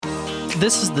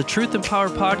This is the Truth and Power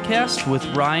Podcast with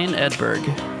Ryan Edberg.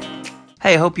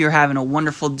 Hey, I hope you're having a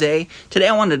wonderful day. Today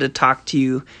I wanted to talk to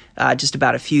you just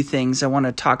about a few things. I want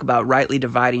to talk about rightly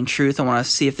dividing truth. I want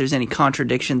to see if there's any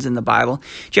contradictions in the Bible.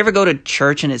 Do you ever go to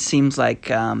church and it seems like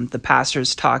the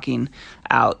pastor's talking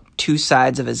out two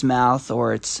sides of his mouth,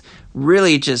 or it's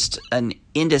really just an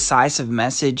indecisive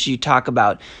message? You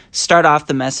start off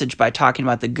the message by talking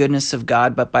about the goodness of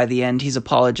God, but by the end he's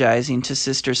apologizing to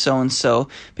sister so-and-so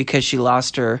because she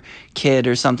lost her kid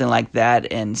or something like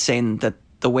that, and saying that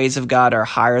the ways of God are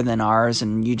higher than ours,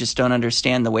 and you just don't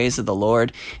understand the ways of the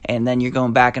Lord. And then you're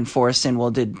going back and forth saying,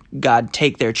 well, did God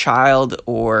take their child,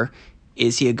 or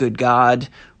is he a good God?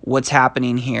 What's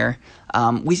happening here?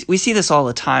 We see this all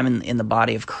the time in the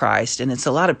body of Christ, and it's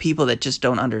a lot of people that just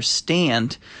don't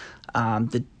understand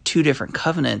the two different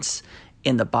covenants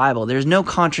in the Bible. There's no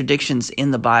contradictions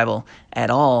in the Bible at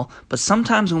all, but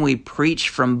sometimes when we preach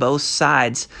from both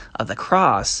sides of the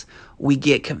cross, we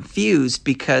get confused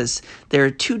because there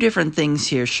are two different things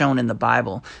here shown in the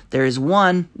Bible. There's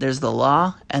the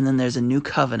law, and then there's a new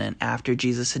covenant after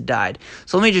Jesus had died.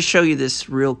 So let me just show you this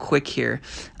real quick here.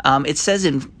 It says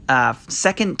in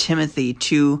 2 Timothy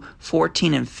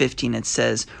 2:14 and 15, it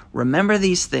says, "Remember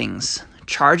these things,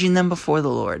 charging them before the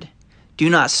Lord.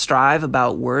 Do not strive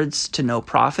about words to no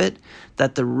profit,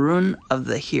 that the ruin of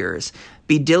the hearers.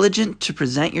 Be diligent to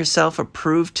present yourself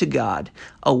approved to God,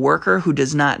 a worker who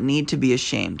does not need to be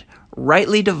ashamed,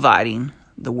 rightly dividing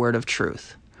the word of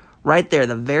truth." Right there,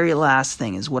 the very last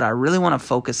thing is what I really want to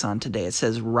focus on today. It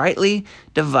says, rightly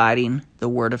dividing the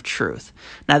word of truth.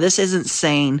 Now, this isn't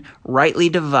saying rightly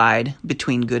divide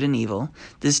between good and evil.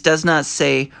 This does not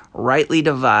say rightly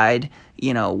divide,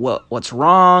 what's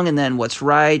wrong and then what's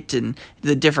right and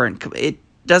the different. It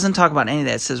doesn't talk about any of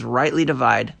that. It says rightly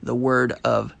divide the word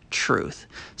of truth.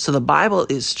 So the Bible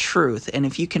is truth, and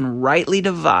if you can rightly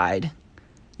divide,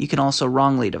 you can also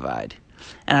wrongly divide.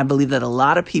 And I believe that a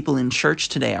lot of people in church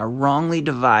today are wrongly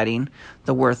dividing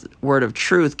the word of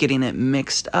truth, getting it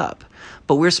mixed up.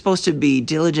 But we're supposed to be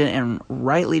diligent and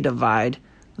rightly divide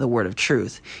the word of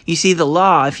truth. You see, the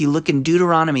law, if you look in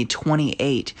Deuteronomy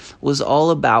 28, was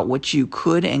all about what you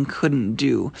could and couldn't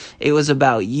do. It was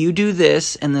about, you do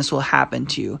this and this will happen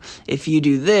to you. If you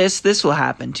do this, this will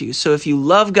happen to you. So if you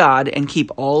love God and keep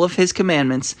all of his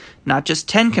commandments, not just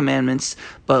 10 commandments,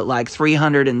 but like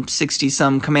 360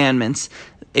 some commandments,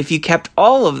 if you kept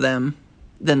all of them,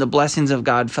 then the blessings of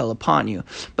God fell upon you.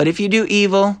 But if you do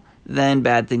evil, then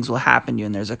bad things will happen to you,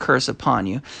 and there's a curse upon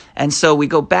you. And so we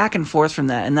go back and forth from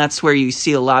that, and that's where you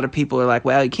see a lot of people are like,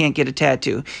 well, you can't get a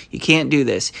tattoo, you can't do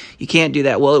this, you can't do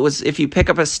that. Well, it was, if you pick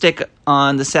up a stick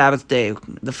on the Sabbath day,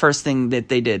 the first thing that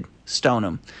they did, stone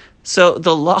them. So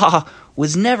the law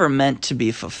was never meant to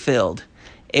be fulfilled.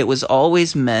 It was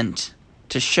always meant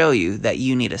to show you that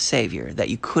you need a Savior, that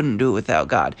you couldn't do it without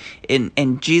God.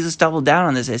 And Jesus doubled down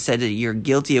on this. He said that you're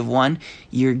guilty of one,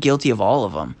 you're guilty of all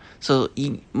of them. So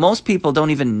most people don't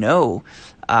even know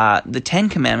the 10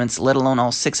 commandments, let alone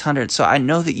all 600. So I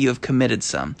know that you have committed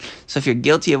some. So if you're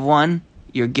guilty of one,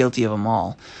 you're guilty of them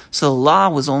all. So the law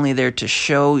was only there to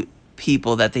show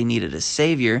people that they needed a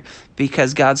Savior,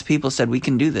 because God's people said, we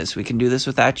can do this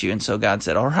without you. And so God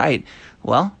said, all right,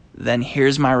 well, then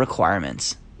here's my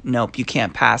requirements. Nope, you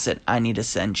can't pass it. I need to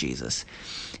send Jesus.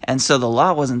 And so the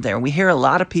law wasn't there. We hear a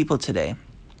lot of people today.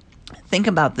 Think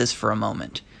about this for a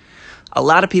moment. A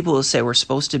lot of people will say we're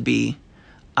supposed to do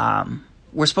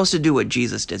what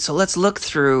Jesus did. So let's look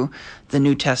through the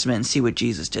New Testament and see what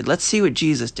Jesus did. Let's see what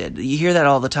Jesus did. You hear that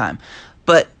all the time.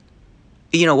 But,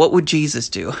 what would Jesus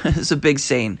do? It's a big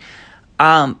saying.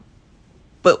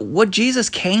 But what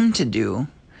Jesus came to do,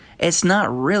 it's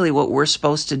not really what we're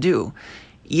supposed to do.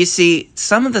 You see,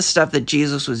 some of the stuff that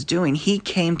Jesus was doing, he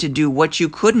came to do what you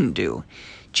couldn't do.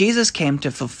 Jesus came to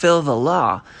fulfill the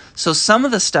law. So some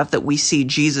of the stuff that we see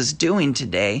Jesus doing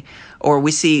today, or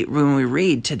we see when we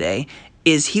read today,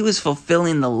 is he was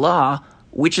fulfilling the law,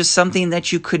 which is something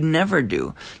that you could never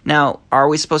do. Now, are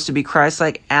we supposed to be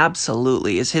Christ-like?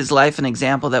 Absolutely. Is his life an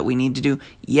example that we need to do?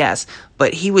 Yes.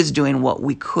 But he was doing what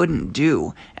we couldn't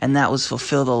do, and that was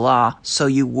fulfill the law, so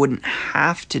you wouldn't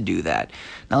have to do that.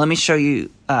 Now, let me show you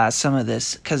some of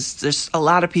this, because there's a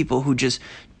lot of people who just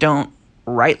don't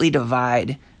rightly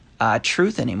divide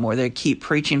truth anymore. They keep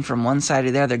preaching from one side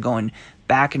to the other, going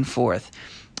back and forth.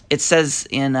 It says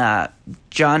in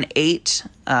John 8,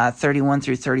 31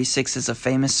 through 36 is a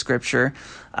famous scripture.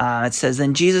 It says,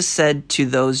 "Then Jesus said to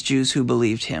those Jews who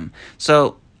believed him."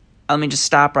 So let me just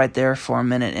stop right there for a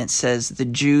minute. It says the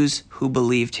Jews who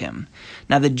believed him.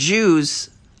 Now the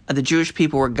Jewish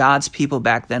people were God's people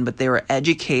back then, but they were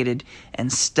educated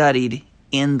and studied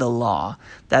in the law.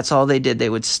 That's all they did. They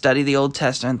would study the Old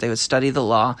Testament, they would study the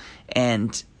law,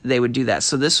 and they would do that.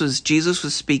 So Jesus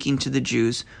was speaking to the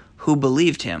Jews who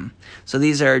believed him. So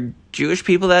these are Jewish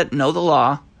people that know the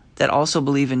law, that also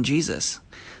believe in Jesus.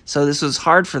 So this was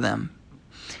hard for them.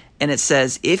 And it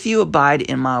says, "If you abide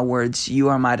in my words, you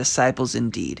are my disciples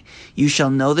indeed. You shall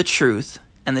know the truth,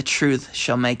 and the truth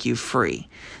shall make you free."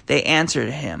 They answered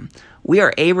him, "We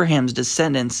are Abraham's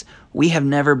descendants. We have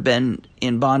never been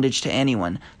in bondage to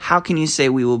anyone. How can you say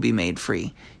we will be made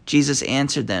free?" Jesus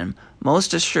answered them,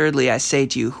 "Most assuredly I say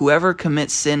to you, whoever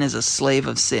commits sin is a slave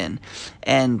of sin.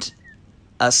 And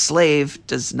a slave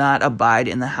does not abide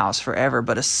in the house forever,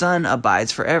 but a son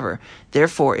abides forever.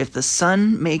 Therefore, if the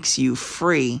Son makes you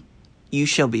free, you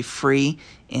shall be free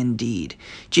indeed."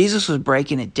 Jesus was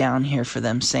breaking it down here for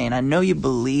them, saying, I know you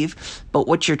believe, but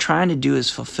what you're trying to do is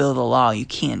fulfill the law. You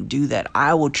can't do that.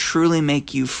 I will truly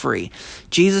make you free.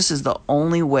 Jesus is the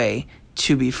only way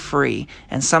to be free.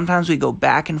 And sometimes we go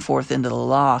back and forth into the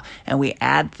law and we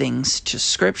add things to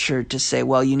Scripture to say,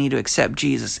 well, you need to accept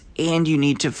Jesus and you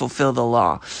need to fulfill the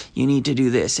law. You need to do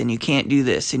this and you can't do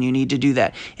this and you need to do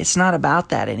that. It's not about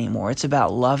that anymore. It's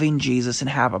about loving Jesus and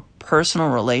have a personal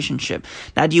relationship.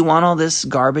 Now, do you want all this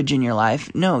garbage in your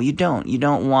life? No, you don't. You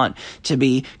don't want to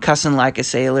be cussing like a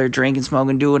sailor, drinking,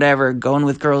 smoking, do whatever, going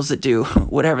with girls that do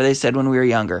whatever they said when we were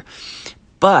younger.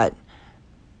 But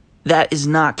that is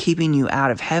not keeping you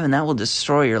out of heaven. That will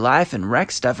destroy your life and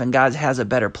wreck stuff, and God has a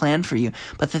better plan for you.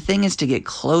 But the thing is to get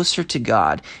closer to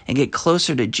God and get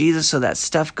closer to Jesus so that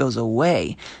stuff goes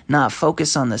away. Not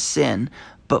focus on the sin,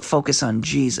 but focus on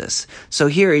Jesus. So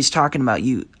here he's talking about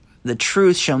you. The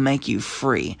truth shall make you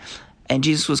free. And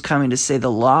Jesus was coming to say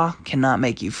the law cannot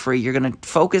make you free. You're going to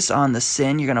focus on the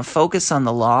sin. You're going to focus on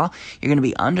the law. You're going to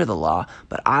be under the law.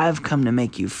 But I've come to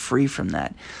make you free from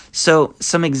that. So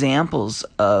some examples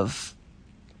of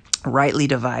rightly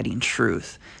dividing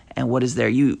truth. And what is there?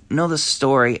 You know the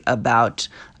story about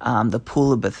the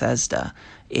pool of Bethesda.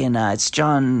 It's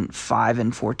John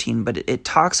 5:14, but it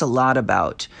talks a lot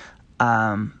about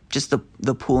just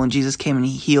the pool, and Jesus came and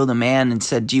he healed a man and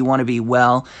said, "Do you want to be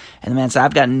well?" And the man said,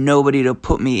 "I've got nobody to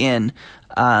put me in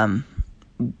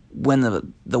when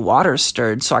the water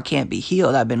stirred, so I can't be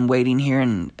healed. I've been waiting here,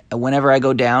 and whenever I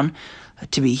go down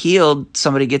to be healed,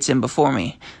 somebody gets in before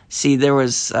me." See, there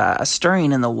was a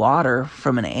stirring in the water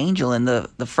from an angel, and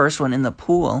the first one in the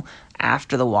pool,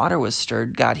 after the water was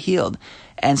stirred, got healed.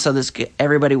 And so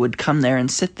everybody would come there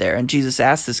and sit there, and Jesus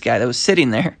asked this guy that was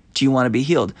sitting there, "Do you want to be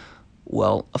healed?"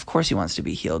 Well, of course he wants to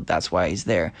be healed. That's why he's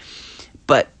there.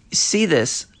 But see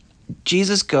this,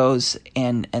 Jesus goes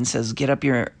and says,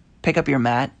 pick up your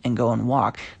mat and go and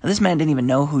walk. Now, this man didn't even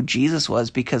know who Jesus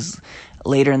was, because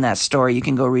later in that story, you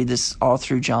can go read this all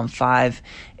through John 5.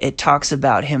 It talks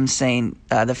about him saying,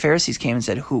 the Pharisees came and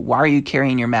said, "Why are you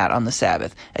carrying your mat on the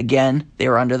Sabbath?" Again, they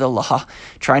were under the law,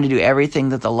 trying to do everything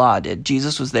that the law did.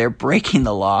 Jesus was there breaking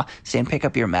the law, saying, pick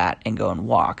up your mat and go and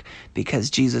walk, because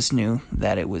Jesus knew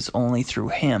that it was only through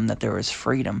him that there was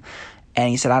freedom. And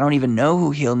he said, "I don't even know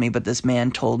who healed me, but this man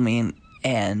told me,"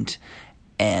 and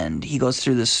he goes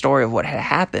through the story of what had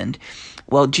happened.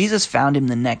 Well, Jesus found him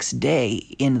the next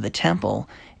day in the temple,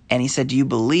 and he said, "Do you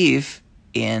believe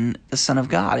in the Son of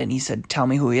God?" And he said, "Tell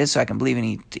me who he is so I can believe."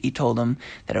 And he told him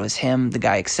that it was him. The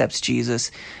guy accepts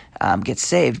Jesus, gets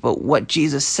saved. But what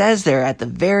Jesus says there at the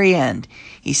very end,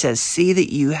 he says, "See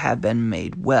that you have been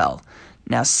made well.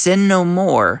 Now sin no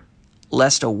more,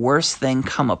 lest a worse thing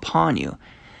come upon you."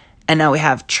 And now we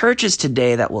have churches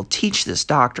today that will teach this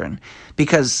doctrine,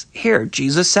 because here,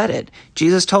 Jesus said it.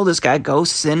 Jesus told this guy, go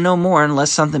sin no more unless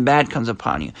something bad comes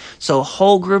upon you. So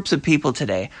whole groups of people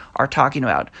today are talking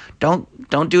about, don't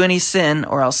do any sin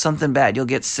or else something bad, you'll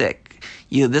get sick.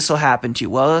 This will happen to you.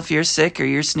 Well, if you're sick or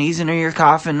you're sneezing or you're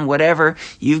coughing, whatever,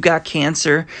 you've got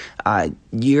cancer,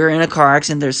 you're in a car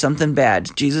accident, there's something bad.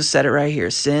 Jesus said it right here,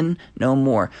 sin no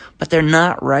more. But they're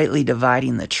not rightly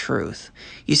dividing the truth.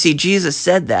 You see, Jesus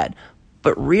said that,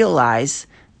 but realize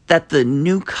that the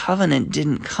new covenant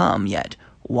didn't come yet.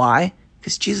 Why?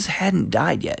 Because Jesus hadn't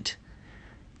died yet.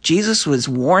 Jesus was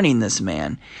warning this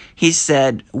man. He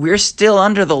said, we're still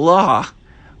under the law,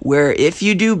 where if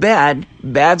you do bad,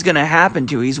 bad's going to happen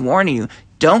to you. He's warning you.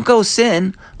 Don't go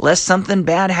sin lest something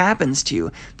bad happens to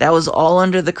you. That was all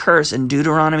under the curse in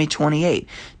Deuteronomy 28.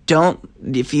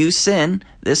 If you sin,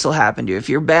 this will happen to you. If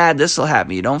you're bad, this will happen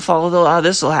to you. Don't follow the law,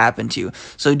 this will happen to you.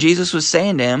 So Jesus was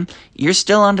saying to him, you're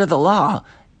still under the law.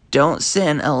 Don't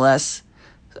sin or else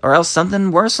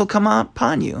something worse will come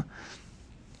upon you.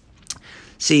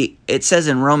 See, it says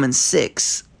in Romans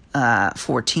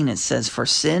 6:14, it says, "For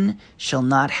sin shall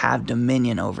not have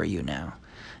dominion over you now."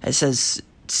 It says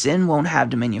sin won't have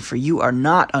dominion, for you are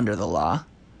not under the law,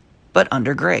 but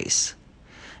under grace.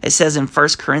 It says in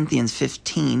 1 Corinthians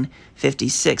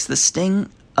 15:56, the sting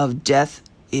of death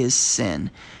is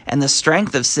sin, and the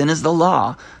strength of sin is the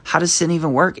law. How does sin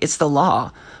even work? It's the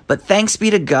law. But thanks be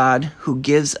to God who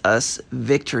gives us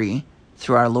victory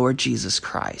through our Lord Jesus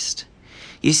Christ.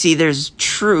 You see, there's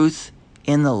truth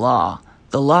in the law.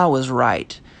 The law was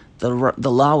right. The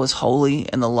law was holy,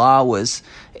 and the law was,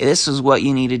 this was what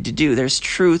you needed to do. There's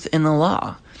truth in the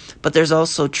law. But there's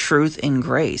also truth in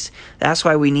grace. That's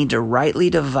why we need to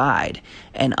rightly divide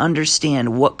and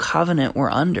understand what covenant we're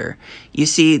under. You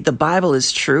see, the Bible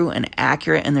is true and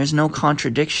accurate, and there's no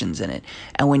contradictions in it.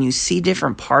 And when you see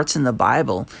different parts in the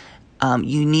Bible,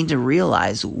 you need to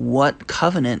realize what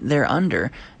covenant they're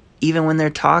under, even when they're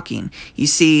talking. You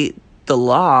see, the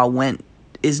law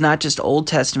is not just Old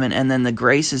Testament, and then the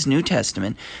grace is New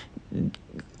Testament.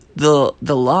 The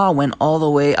law went all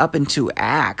the way up into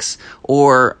Acts,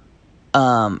 or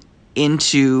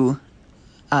into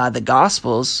the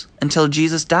Gospels, until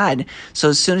Jesus died. So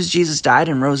as soon as Jesus died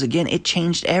and rose again, it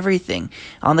changed everything.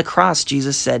 On the cross,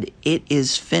 Jesus said, "It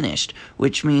is finished,"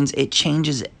 which means it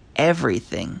changes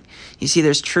everything. You see,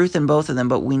 there's truth in both of them,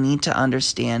 but we need to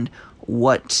understand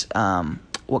what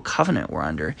covenant we're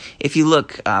under. If you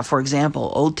look, for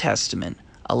example, Old Testament,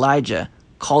 Elijah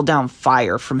called down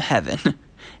fire from heaven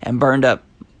and burned up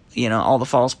all the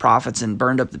false prophets and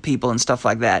burned up the people and stuff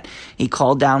like that. He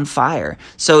called down fire.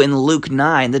 So in Luke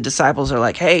 9, the disciples are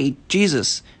like, "Hey,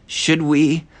 Jesus, should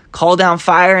we call down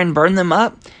fire and burn them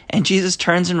up?" And Jesus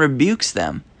turns and rebukes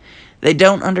them. They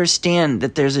don't understand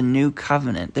that there's a new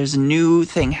covenant. There's a new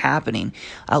thing happening.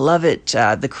 I love it,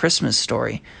 the Christmas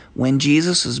story. When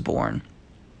Jesus was born,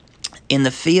 in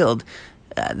the field,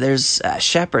 there's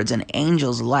shepherds and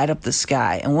angels light up the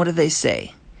sky. And what do they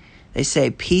say? They say,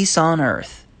 "Peace on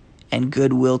earth and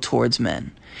goodwill towards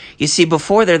men." You see,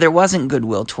 before there wasn't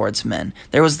goodwill towards men.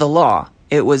 There was the law.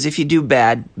 It was, if you do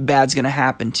bad, bad's going to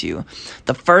happen to you.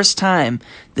 The first time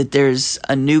that there's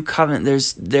a new covenant,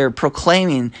 they're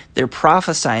proclaiming, they're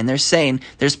prophesying, they're saying,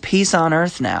 there's peace on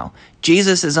earth now.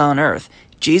 Jesus is on earth.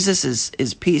 Jesus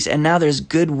is peace, and now there's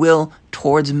goodwill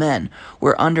towards men.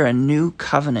 We're under a new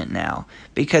covenant now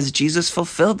because Jesus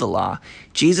fulfilled the law.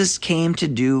 Jesus came to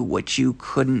do what you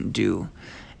couldn't do.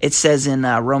 It says in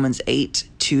Romans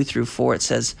 8:2-4, it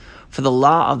says, "For the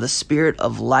law of the Spirit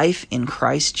of life in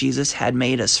Christ Jesus had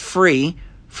made us free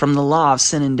from the law of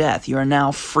sin and death." You are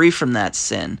now free from that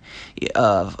sin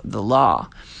of the law.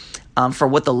 For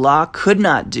what the law could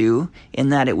not do, in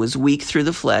that it was weak through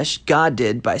the flesh, God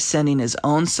did by sending his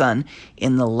own Son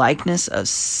in the likeness of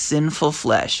sinful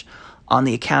flesh on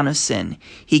the account of sin.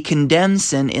 He condemned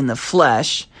sin in the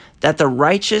flesh, that the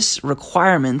righteous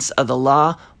requirements of the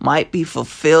law might be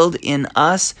fulfilled in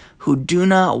us who do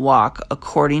not walk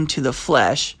according to the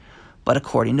flesh, but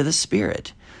according to the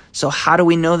Spirit. So how do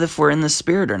we know if we're in the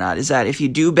Spirit or not? Is that if you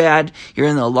do bad, you're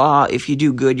in the law. If you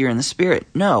do good, you're in the Spirit?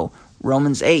 No.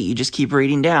 Romans 8, you just keep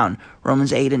reading down.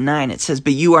 Romans 8 and 9, it says,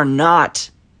 "But you are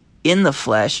not in the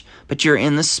flesh, but you're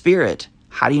in the Spirit."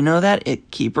 How do you know that?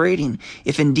 Keep reading.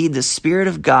 "If indeed the Spirit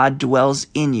of God dwells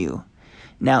in you."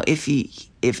 Now,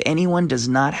 if anyone does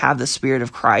not have the Spirit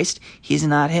of Christ, he's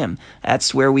not him.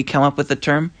 That's where we come up with the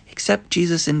term, accept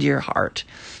Jesus into your heart.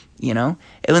 And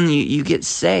when you get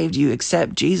saved, you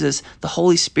accept Jesus, the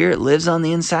Holy Spirit lives on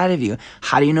the inside of you.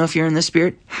 How do you know if you're in the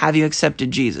Spirit? Have you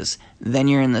accepted Jesus? Then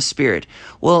you're in the Spirit.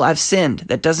 Well, I've sinned.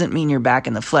 That doesn't mean you're back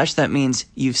in the flesh. That means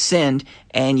you've sinned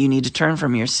and you need to turn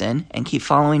from your sin and keep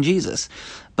following Jesus.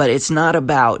 But it's not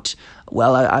about,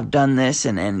 well, I've done this,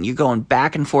 and you're going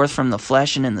back and forth from the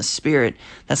flesh and in the Spirit.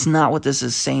 That's not what this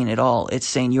is saying at all. It's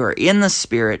saying you are in the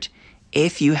Spirit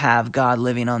if you have God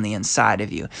living on the inside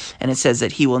of you. And it says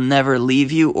that he will never leave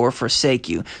you or forsake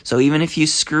you. So even if you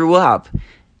screw up,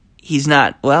 he's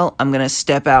not, well, I'm going to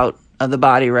step out of the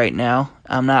body right now.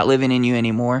 I'm not living in you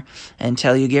anymore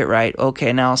until you get right.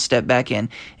 Okay, now I'll step back in.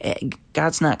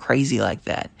 God's not crazy like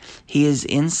that. He is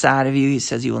inside of you. He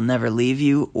says he will never leave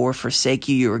you or forsake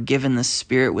you. You are given the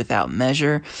Spirit without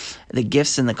measure. The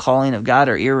gifts and the calling of God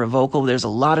are irrevocable. There's a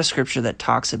lot of scripture that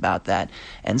talks about that.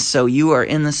 And so you are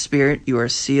in the Spirit. You are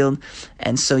sealed.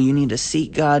 And so you need to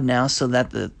seek God now so that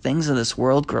the things of this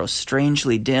world grow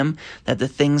strangely dim, that the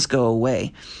things go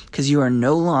away, because you are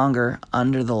no longer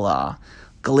under the law.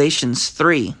 Galatians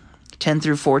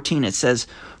 3:10-14, it says,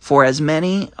 "For as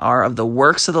many are of the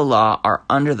works of the law are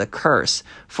under the curse.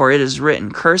 For it is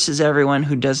written, Cursed is everyone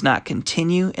who does not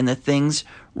continue in the things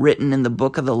written in the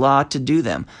book of the law to do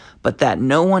them. But that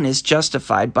no one is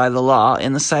justified by the law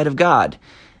in the sight of God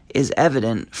is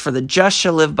evident, for the just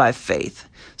shall live by faith."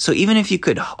 So even if you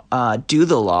could do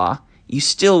the law, you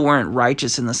still weren't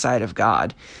righteous in the sight of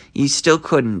God. You still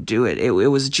couldn't do it. It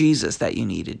was Jesus that you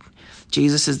needed.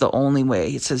 Jesus is the only way.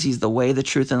 It says he's the way, the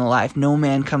truth, and the life. No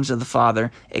man comes to the Father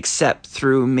except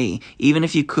through me. Even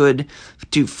if you could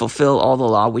to fulfill all the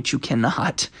law, which you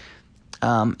cannot,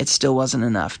 it still wasn't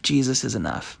enough. Jesus is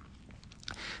enough.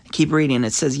 Keep reading.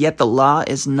 It says, yet the law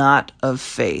is not of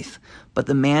faith, but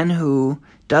the man who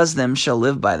does them shall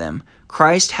live by them.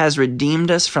 Christ has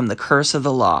redeemed us from the curse of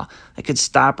the law. I could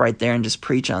stop right there and just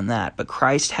preach on that, but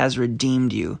Christ has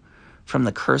redeemed you from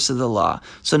the curse of the law.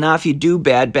 So now if you do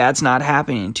bad, bad's not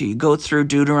happening to you. Go through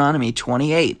Deuteronomy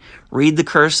 28. Read the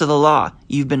curse of the law.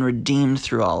 You've been redeemed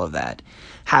through all of that.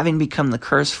 Having become the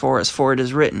curse for us, for it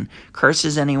is written, cursed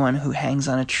is anyone who hangs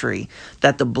on a tree,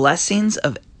 that the blessings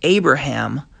of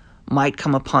Abraham might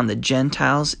come upon the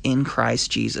Gentiles in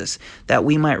Christ Jesus, that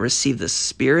we might receive the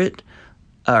Spirit,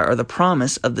 or the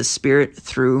promise of the Spirit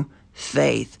through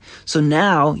faith. So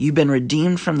now you've been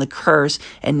redeemed from the curse,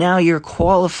 and now you're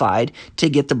qualified to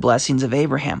get the blessings of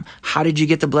Abraham. How did you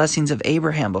get the blessings of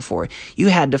Abraham before? You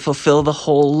had to fulfill the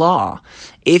whole law.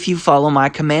 If you follow my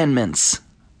commandments,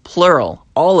 plural,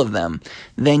 all of them,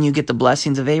 then you get the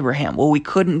blessings of Abraham. Well, we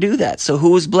couldn't do that. So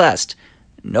who was blessed?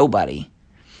 Nobody.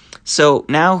 So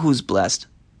now who's blessed?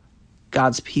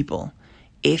 God's people.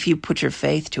 If you put your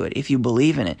faith to it, if you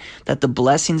believe in it, that the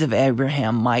blessings of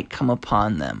Abraham might come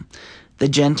upon them. The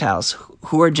Gentiles.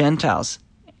 Who are Gentiles?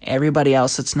 Everybody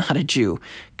else that's not a Jew.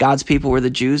 God's people were the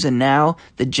Jews, and now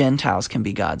the Gentiles can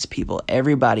be God's people.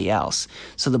 Everybody else.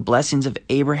 So the blessings of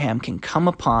Abraham can come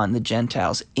upon the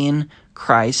Gentiles in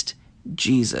Christ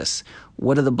Jesus.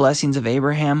 What are the blessings of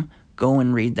Abraham? Go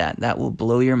and read that. That will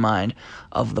blow your mind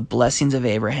of the blessings of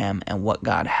Abraham and what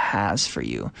God has for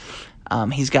you.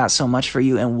 He's got so much for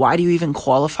you. And why do you even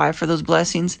qualify for those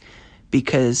blessings?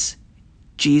 Because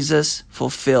Jesus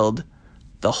fulfilled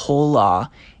the whole law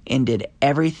and did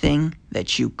everything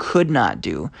that you could not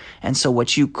do. And so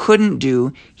what you couldn't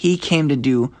do, he came to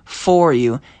do for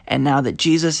you. And now that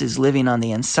Jesus is living on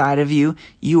the inside of you,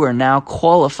 you are now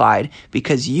qualified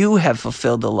because you have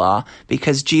fulfilled the law.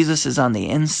 Because Jesus is on the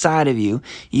inside of you,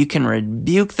 you can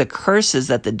rebuke the curses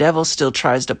that the devil still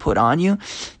tries to put on you.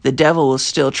 The devil will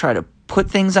still try to put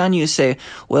things on you, say,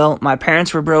 well, my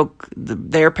parents were broke,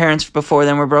 their parents before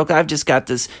them were broke, I've just got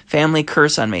this family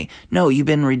curse on me. No, you've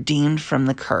been redeemed from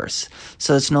the curse,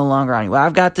 so it's no longer on you. Well,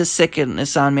 I've got this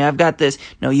sickness on me, I've got this.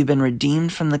 No, you've been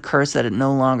redeemed from the curse that it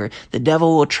no longer. The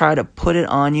devil will try to put it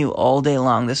on you all day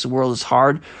long. This world is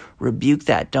hard. Rebuke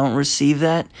that. Don't receive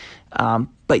that.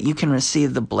 But you can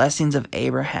receive the blessings of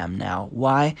Abraham now.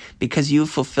 Why? Because you've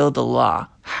fulfilled the law.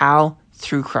 How?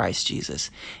 Through Christ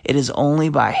Jesus. It is only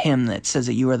by him that says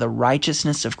that you are the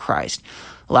righteousness of Christ.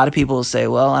 A lot of people will say,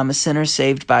 well, I'm a sinner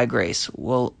saved by grace.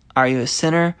 Well, are you a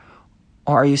sinner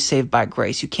or are you saved by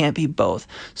grace? You can't be both.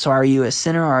 So are you a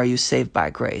sinner or are you saved by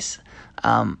grace?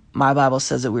 My Bible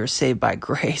says that we are saved by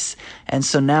grace. And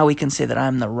so now we can say that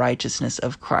I'm the righteousness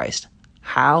of Christ.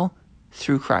 How?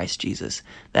 Through Christ Jesus.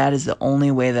 That is the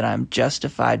only way that I'm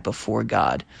justified before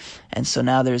God. And so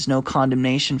now there's no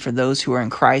condemnation for those who are in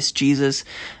Christ Jesus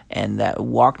and that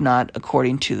walk not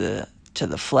according to the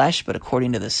flesh, but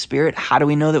according to the Spirit. How do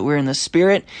we know that we're in the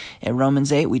Spirit? In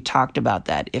Romans 8, we talked about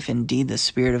that. If indeed the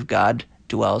Spirit of God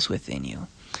dwells within you.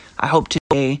 I hope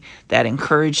today that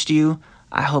encouraged you.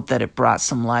 I hope that it brought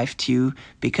some life to you,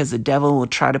 because the devil will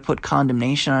try to put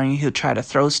condemnation on you. He'll try to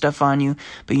throw stuff on you,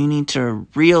 but you need to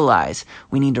realize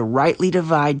we need to rightly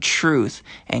divide truth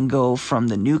and go from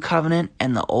the new covenant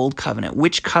and the old covenant.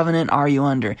 Which covenant are you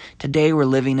under? Today we're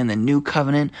living in the new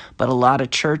covenant, but a lot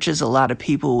of churches, a lot of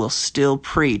people will still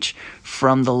preach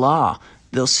from the law.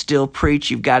 They'll still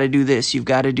preach, you've got to do this, you've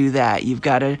got to do that, you've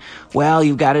got to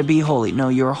be holy. No,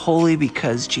 you're holy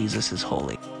because Jesus is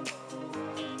holy.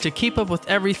 To keep up with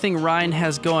everything Ryan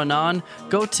has going on,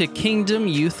 go to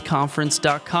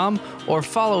kingdomyouthconference.com or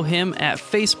follow him at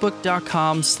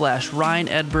facebook.com/Ryan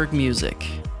Edberg Music.